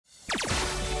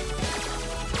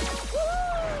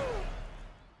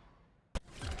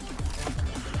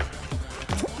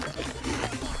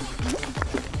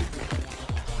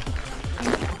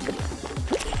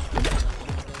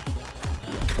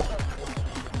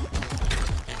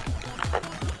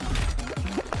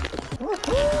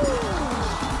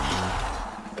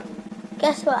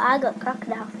guess what? I got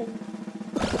crocodile thing.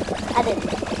 I didn't.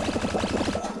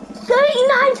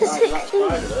 39 to 16.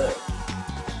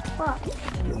 What?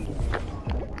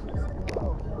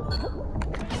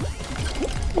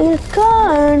 It's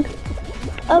gone.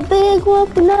 A big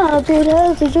weapon up, it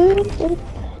has the juice.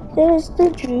 There's the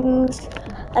juice.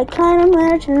 I can't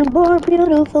imagine a more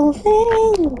beautiful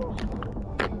thing.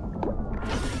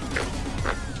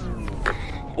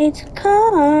 It's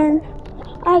gone.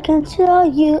 I can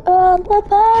tell you all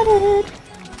about it.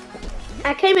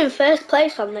 I came in first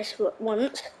place on this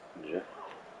once. Yeah.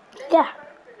 Yeah.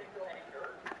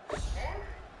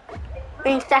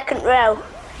 In second row.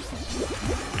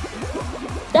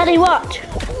 Daddy, watch.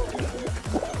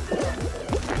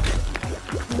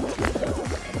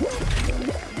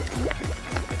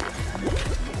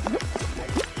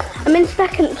 I'm in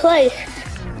second place.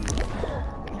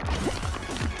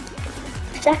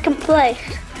 Second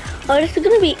place. Oh, this is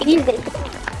gonna be easy.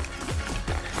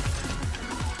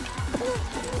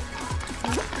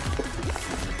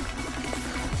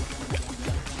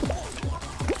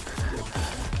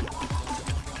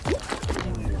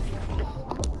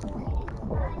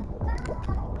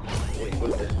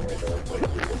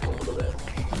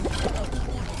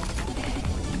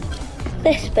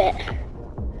 This bit.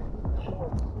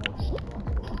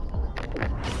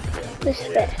 This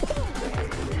bit.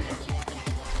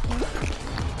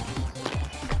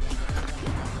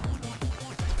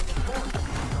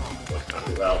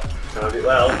 Timed it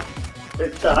well.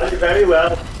 It timed it very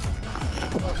well.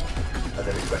 I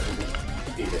didn't expect it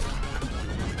to eat it.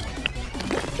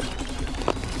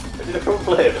 I did a front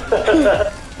flip.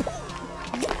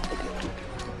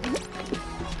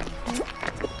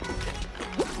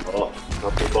 Oh,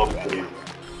 not the bomb, please.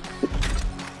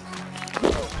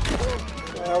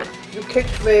 Well, you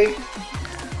kicked me.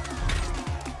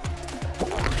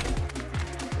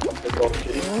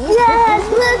 Yes,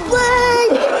 let's play!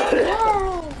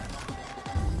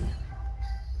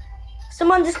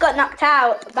 Someone just got knocked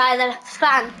out by the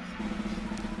fan.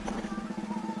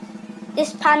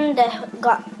 This panda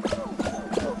got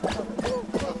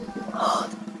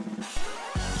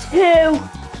 2.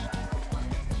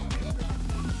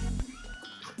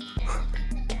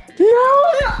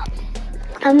 No!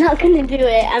 I'm not gonna do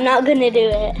it. I'm not gonna do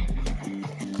it.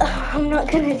 I'm not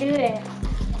gonna do it.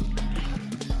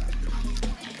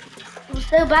 I'm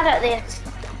so bad at this.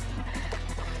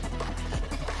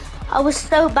 I was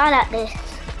so bad at this.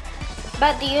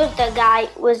 But the other guy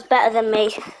was better than me.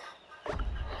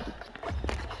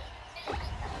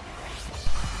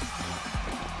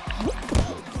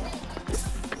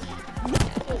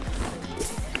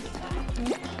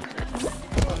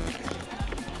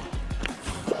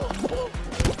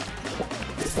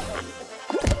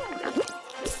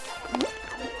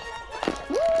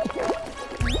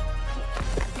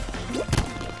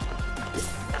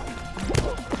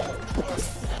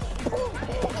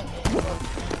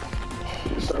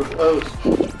 So close.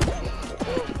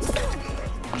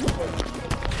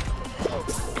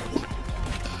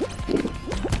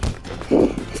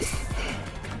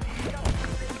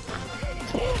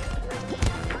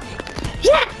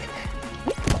 Yeah!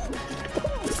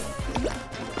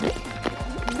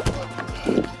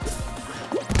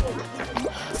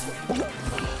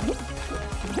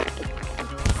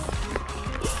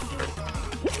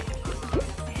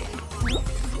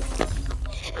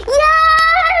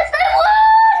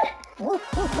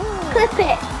 Clip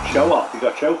it. Show off, you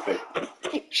got a trophy.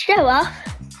 Show off.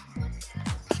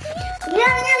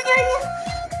 Yeah.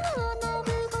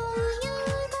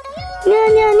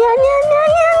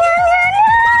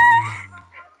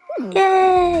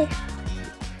 Yay.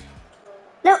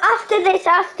 No, after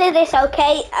this,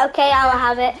 okay, I'll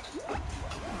have it.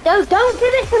 No, don't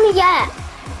give it to me yet.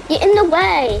 You're in the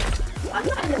way. I'm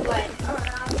not in the way.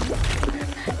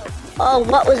 Oh,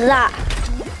 what was that?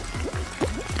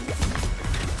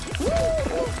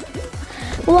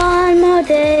 One more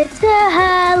day to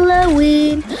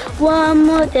Halloween. One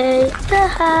more day to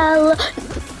Halloween.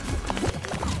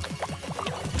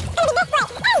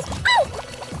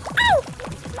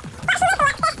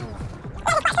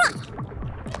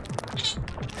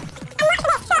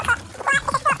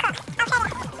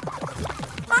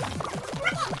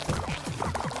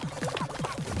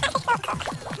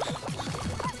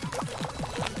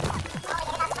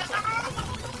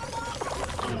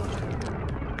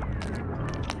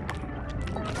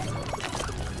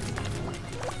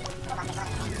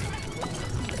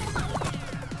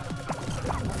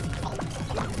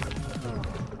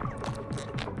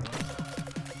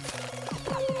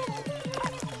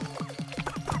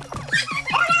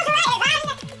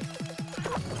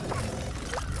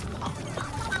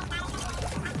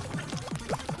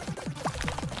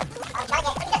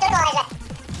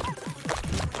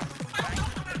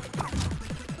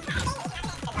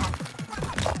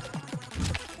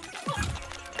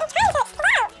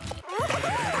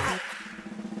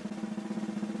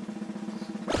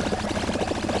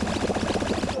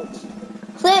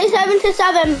 7 to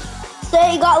 7.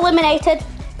 30 got eliminated.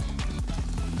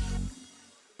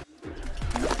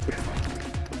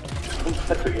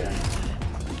 Again.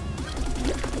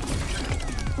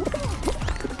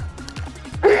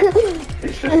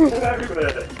 It's just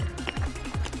everywhere.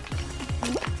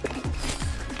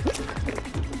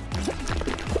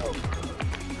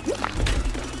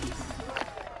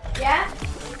 Yeah?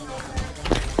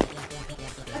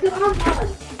 I don't have one.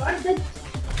 What is it?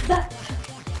 That.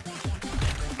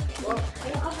 Well, I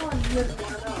don't have one.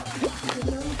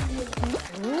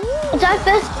 Did I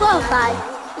first qualify?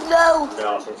 No.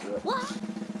 What?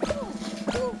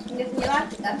 You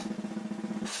like it then?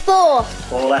 4.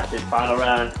 4 left in final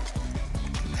round.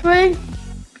 3.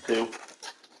 2.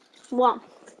 1.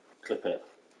 Clip it.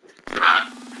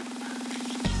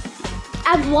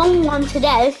 I've won one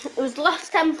today. It was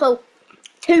last temple.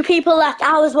 2 people left.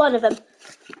 I was one of them.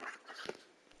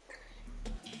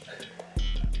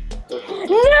 No!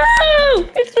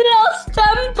 It's the last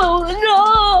temple.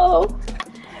 No!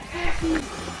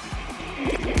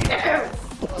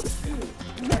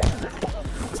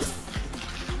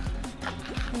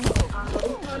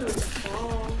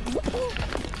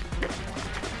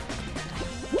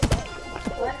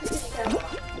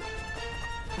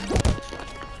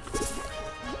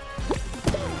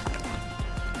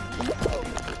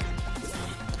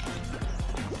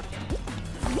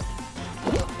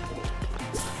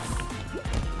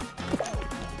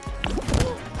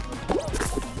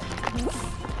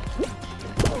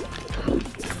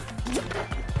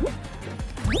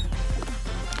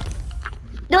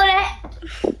 Doing it.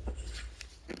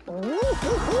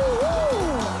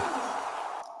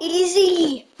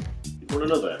 Easy. You want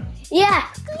another? Yeah.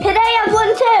 Today I've won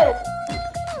 2.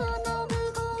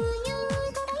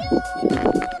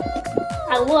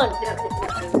 I won.